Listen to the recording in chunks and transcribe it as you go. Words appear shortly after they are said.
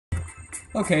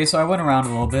Okay, so I went around a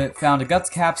little bit, found a guts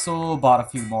capsule, bought a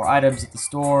few more items at the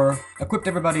store, equipped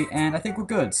everybody, and I think we're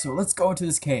good. So let's go into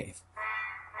this cave.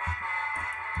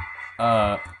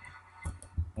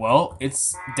 Well,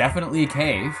 it's definitely a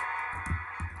cave.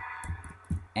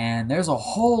 And there's a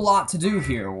whole lot to do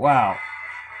here. Wow.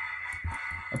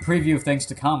 A preview of things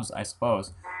to come, I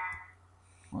suppose.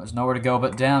 Well, there's nowhere to go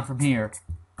but down from here.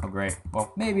 Oh, great.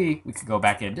 Well, maybe we could go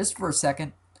back in just for a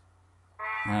second.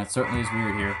 It certainly is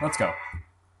weird here. Let's go.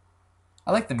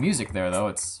 I like the music there, though.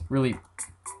 It's really...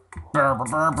 Burr, burr,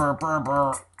 burr, burr, burr,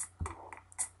 burr.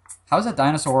 How's that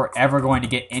dinosaur ever going to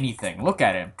get anything? Look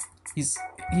at him. He's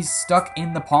stuck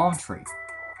in the palm tree.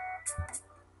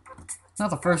 It's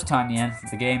not the first time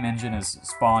the game engine has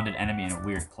spawned an enemy in a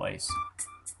weird place.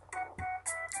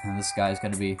 And this guy's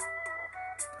gonna be...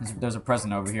 There's a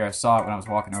present over here. I saw it when I was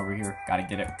walking over here. Gotta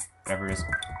get it. Whatever it is.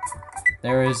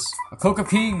 There is a Cloak of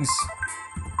Kings.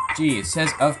 Gee, it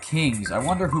says of Kings. I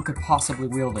wonder who could possibly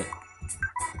wield it.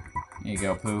 Here you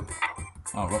go, Pooh.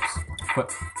 Oh, whoops.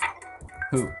 Quit.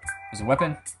 Pooh. Is it a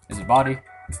weapon? Is it a body?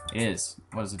 It is.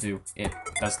 What does it do? It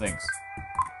does things.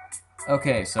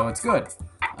 Okay, so it's good.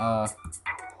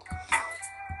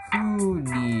 Who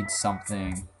needs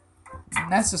something?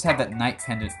 Ness has had that knight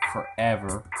pendant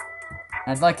forever.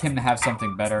 I'd like him to have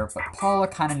something better, but Paula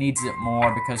kind of needs it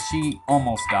more because she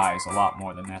almost dies a lot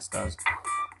more than Ness does.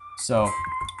 So,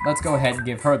 let's go ahead and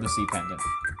give her the sea pendant.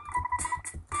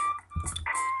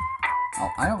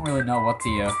 Oh, I don't really know what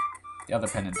the other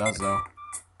pendant does, though.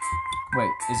 Wait,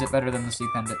 is it better than the sea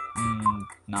pendant?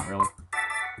 Not really.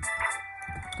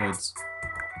 Goods.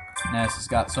 Ness has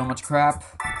got so much crap.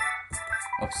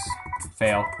 Oops.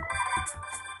 Fail.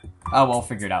 Oh, we'll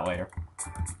figure it out later.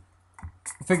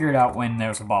 We'll figure it out when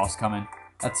there's a boss coming.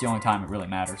 That's the only time it really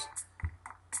matters.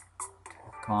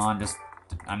 Come on, just...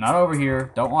 I'm not over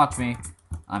here. Don't watch me.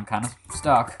 I'm kind of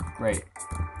stuck. Great.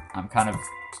 I'm kind of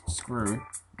screwed.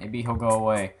 Maybe he'll go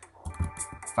away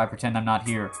if I pretend I'm not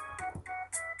here.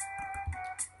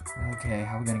 Okay,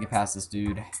 how are we gonna get past this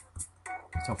dude?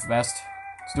 Let's hope for the best.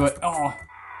 Let's do it. Oh!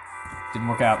 Didn't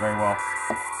work out very well.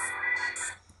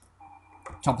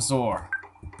 Chompasaur.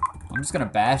 I'm just gonna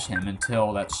bash him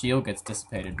until that shield gets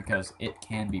dissipated because it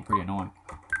can be pretty annoying.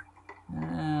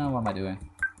 What am I doing?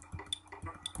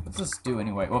 What's this do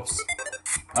anyway? Whoops.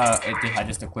 I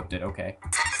just equipped it. Okay.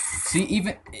 See,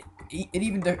 even it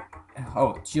even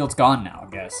oh, shield's gone now. I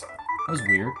guess that was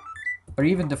weird. But it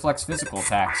even deflects physical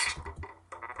attacks.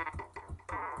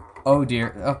 Oh dear,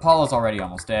 Apollo's already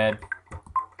almost dead.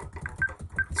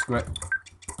 Screw it.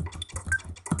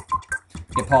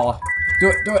 Get Paula. Do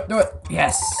it, do it, do it!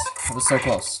 Yes! That was so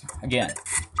close. Again.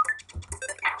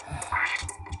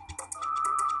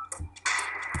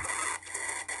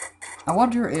 I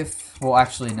wonder if... Well,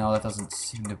 actually, no, that doesn't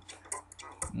seem to...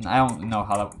 I don't know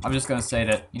how that... I'm just gonna say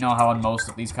that, you know how in most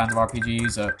of these kinds of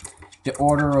RPGs, the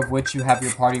order of which you have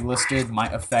your party listed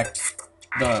might affect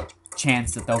the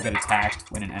chance that they'll get attacked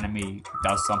when an enemy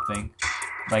does something.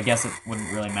 But I guess it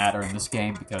wouldn't really matter in this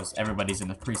game because everybody's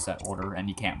in a preset order and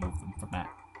you can't move them from that.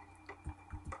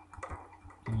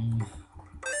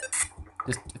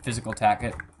 Just physical attack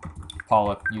it.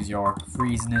 Paula, use your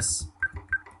freezeness.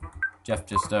 Jeff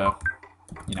just,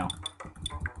 you know,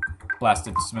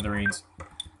 blasted smithereens.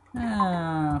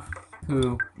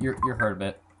 Who? You're hurt a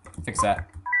bit. Fix that.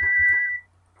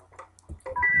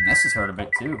 Ness is hurt a bit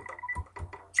too.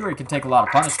 Sure, he can take a lot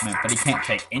of punishment, but he can't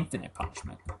take infinite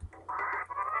punishment.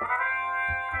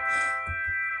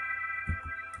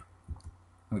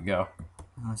 Here we go.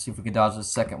 Let's see if we can dodge the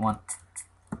second one.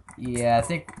 Yeah, I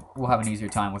think we'll have an easier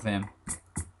time with him.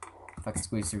 If I can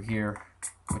squeeze through here,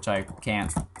 which I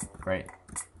can't. Great.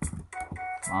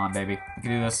 Come on, baby. We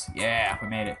can do this. Yeah, we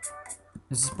made it.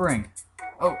 There's a spring.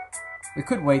 Oh, we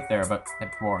could wait there, but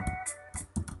that'd be boring.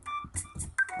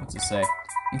 What's it say?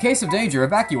 In case of danger,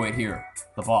 evacuate here.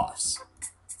 The boss.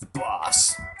 The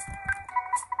boss.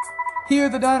 Here,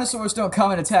 the dinosaurs don't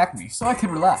come and attack me, so I can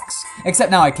relax.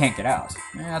 Except now I can't get out.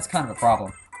 That's kind of a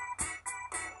problem.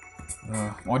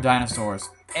 More dinosaurs.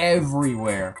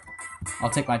 Everywhere. I'll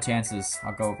take my chances.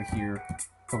 I'll go over here.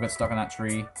 He'll get stuck on that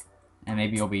tree. And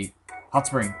maybe he'll be... Hot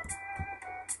spring.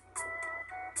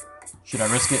 Should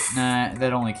I risk it? Nah,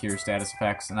 that only cures status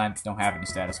effects, and I don't have any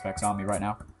status effects on me right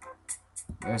now.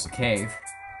 There's a cave.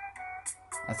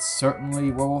 That's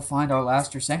certainly where we'll find our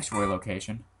last sanctuary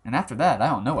location. And after that, I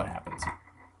don't know what happens.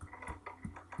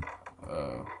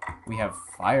 We have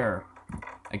fire.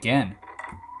 Again.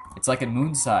 It's like in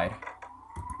Moonside.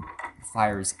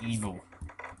 Fire is evil.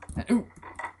 And, ooh!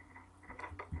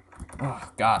 Oh,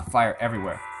 God, fire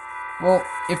everywhere. Well,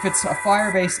 if it's a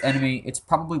fire-based enemy, it's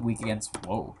probably weak against...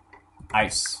 Whoa.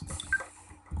 Ice.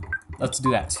 let's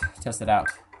do that. Test it out.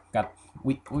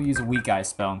 We'll use a weak eye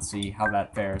spell and see how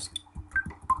that fares.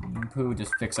 Pooh,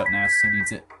 just fix up Ness. He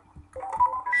needs it.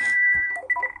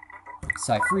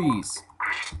 Freeze.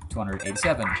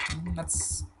 287.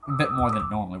 That's a bit more than it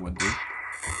normally would be.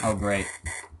 Oh, great.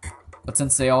 But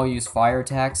since they all use fire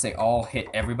attacks, they all hit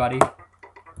everybody.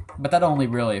 But that only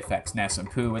really affects Ness and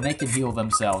Pooh, and they can heal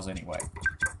themselves anyway.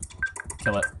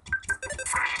 Kill it.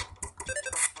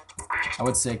 I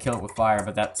would say kill it with fire,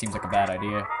 but that seems like a bad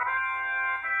idea.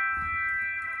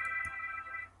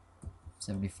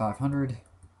 7,500.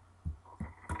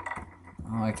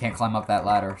 Oh, I can't climb up that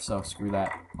ladder, so screw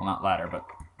that. Well, not ladder, but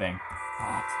thing.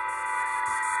 Oh.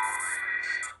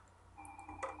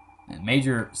 And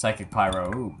major psychic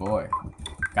pyro. Ooh, boy.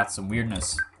 Got some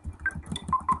weirdness.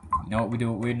 You know what we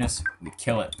do with weirdness? We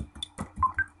kill it.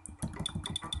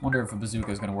 Wonder if a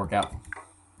bazooka is going to work out.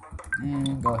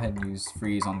 And go ahead and use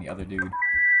freeze on the other dude.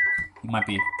 He might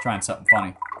be trying something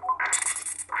funny.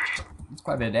 That's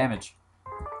quite a bit of damage.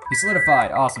 He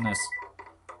solidified. Awesomeness.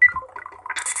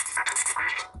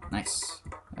 Nice.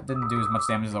 That didn't do as much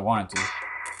damage as I wanted to.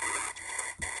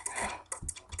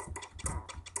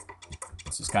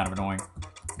 This is kind of annoying.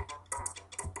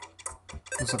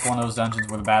 Looks like one of those dungeons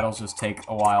where the battles just take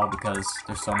a while because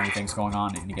there's so many things going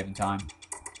on at any given time.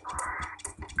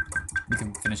 We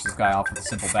can finish this guy off with a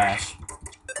simple bash.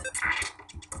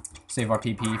 Save our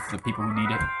PP for the people who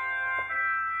need it.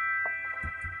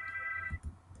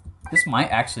 This might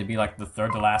actually be like the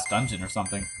third to last dungeon or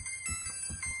something.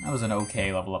 That was an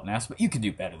okay level up Ness, but you can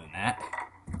do better than that.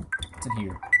 What's in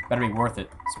here? Better be worth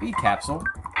it. Speed capsule.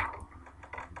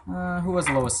 Who has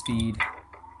the lowest speed?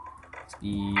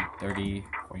 Speed 30,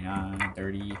 49,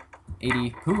 30,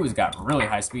 80. Who's got really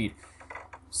high speed?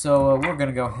 So we're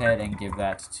gonna go ahead and give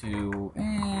that to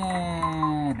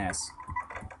Ness.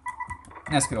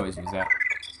 Ness could always use that.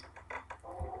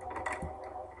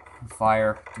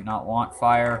 Fire. Do not want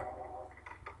fire.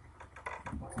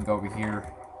 We can go over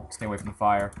here. Stay away from the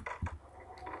fire.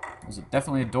 There's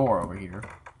definitely a door over here.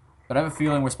 But I have a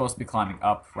feeling we're supposed to be climbing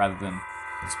up rather than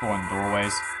exploring the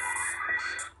doorways.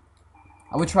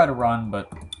 I would try to run,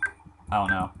 but I don't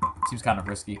know. Seems kind of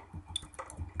risky.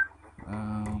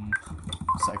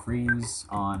 Freeze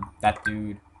on that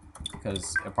dude,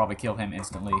 because it'll probably kill him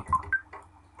instantly.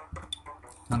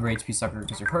 Hungry HP sucker,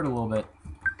 because you're hurt a little bit.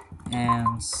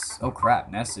 And, oh crap,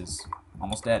 Ness is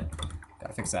almost dead.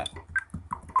 Gotta fix that.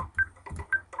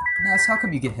 Ness, how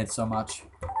come you get hit so much?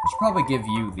 I should probably give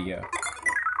you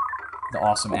the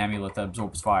awesome amulet that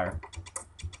absorbs fire.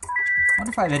 I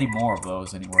wonder if I have any more of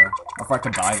those anywhere, or if I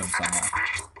could buy them somewhere.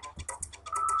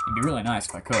 It'd be really nice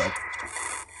if I could.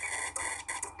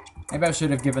 Maybe I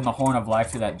should have given the Horn of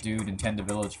Life to that dude in Tenda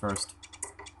Village first.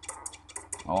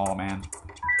 Oh man.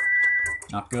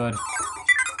 Not good.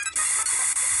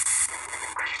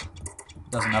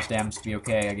 Does enough damage to be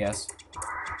okay, I guess.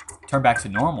 Turn back to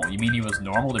normal. You mean he was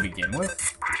normal to begin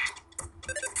with?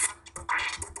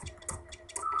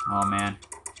 Oh man.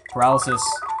 Paralysis.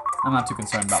 I'm not too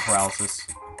concerned about paralysis.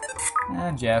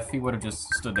 And Jeff, he would have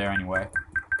just stood there anyway.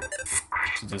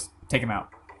 So just take him out.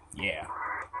 Yeah.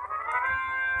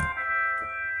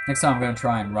 Next time I'm going to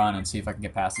try and run and see if I can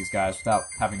get past these guys without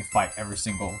having to fight every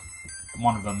single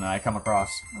one of them that I come across.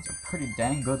 That's a pretty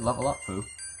dang good level up, Pooh.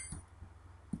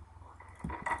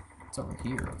 What's over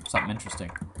here? Something interesting.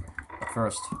 But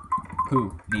first,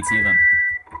 Pooh needs healing.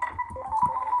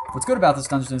 What's good about this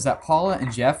dungeon is that Paula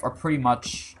and Jeff are pretty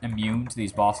much immune to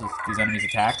these enemies'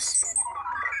 attacks.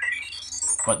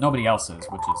 But nobody else is,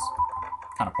 which is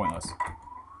kind of pointless.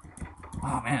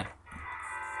 Oh, man.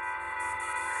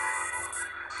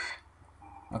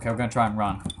 Okay, we're gonna try and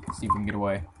run. See if we can get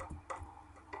away.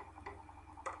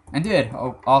 And did!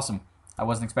 Oh, awesome. I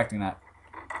wasn't expecting that.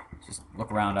 Just look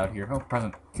around out here. Oh,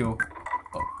 present. Cool.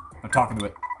 Oh, I'm talking to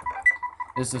it.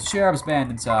 There's a sheriff's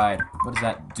band inside. What does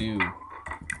that do?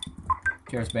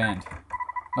 Sheriff's band.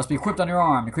 Must be equipped on your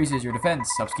arm. Increases your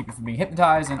defense. Helps keep you from being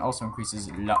hypnotized and also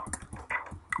increases luck.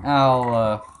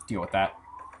 I'll, deal with that.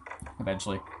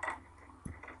 Eventually.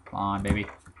 Come on, baby.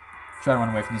 Try to run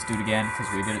away from this dude again,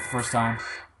 because we did it the first time.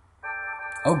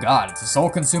 Oh god, it's a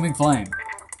soul-consuming flame.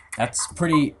 That's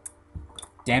pretty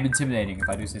damn intimidating, if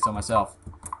I do say so myself.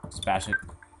 Just bash it.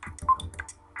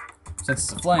 Since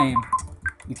it's a flame,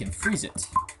 we can freeze it.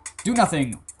 Do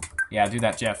nothing! Yeah, do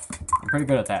that, Jeff. I'm pretty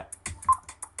good at that.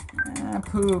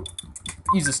 Pooh.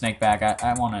 Use the snake bag.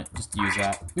 I want to just use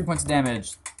that. 3 points of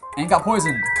damage. And got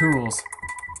poisoned! Cools.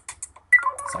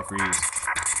 Freeze.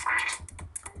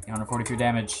 843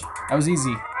 damage. That was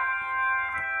easy.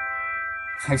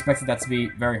 I expected that to be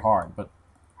very hard, but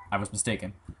I was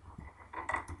mistaken.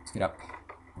 Let's get up.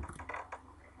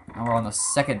 Now we're on the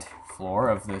second floor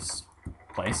of this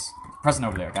place. Present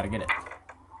over there, gotta get it.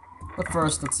 But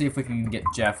first, let's see if we can get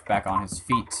Jeff back on his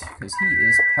feet, because he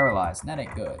is paralyzed, and that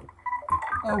ain't good.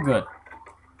 Oh, good.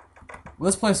 Well,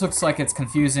 this place looks like it's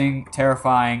confusing,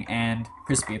 terrifying, and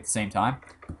crispy at the same time.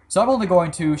 So I'm only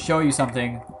going to show you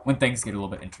something when things get a little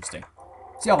bit interesting.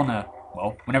 See y'all in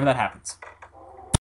well, whenever that happens.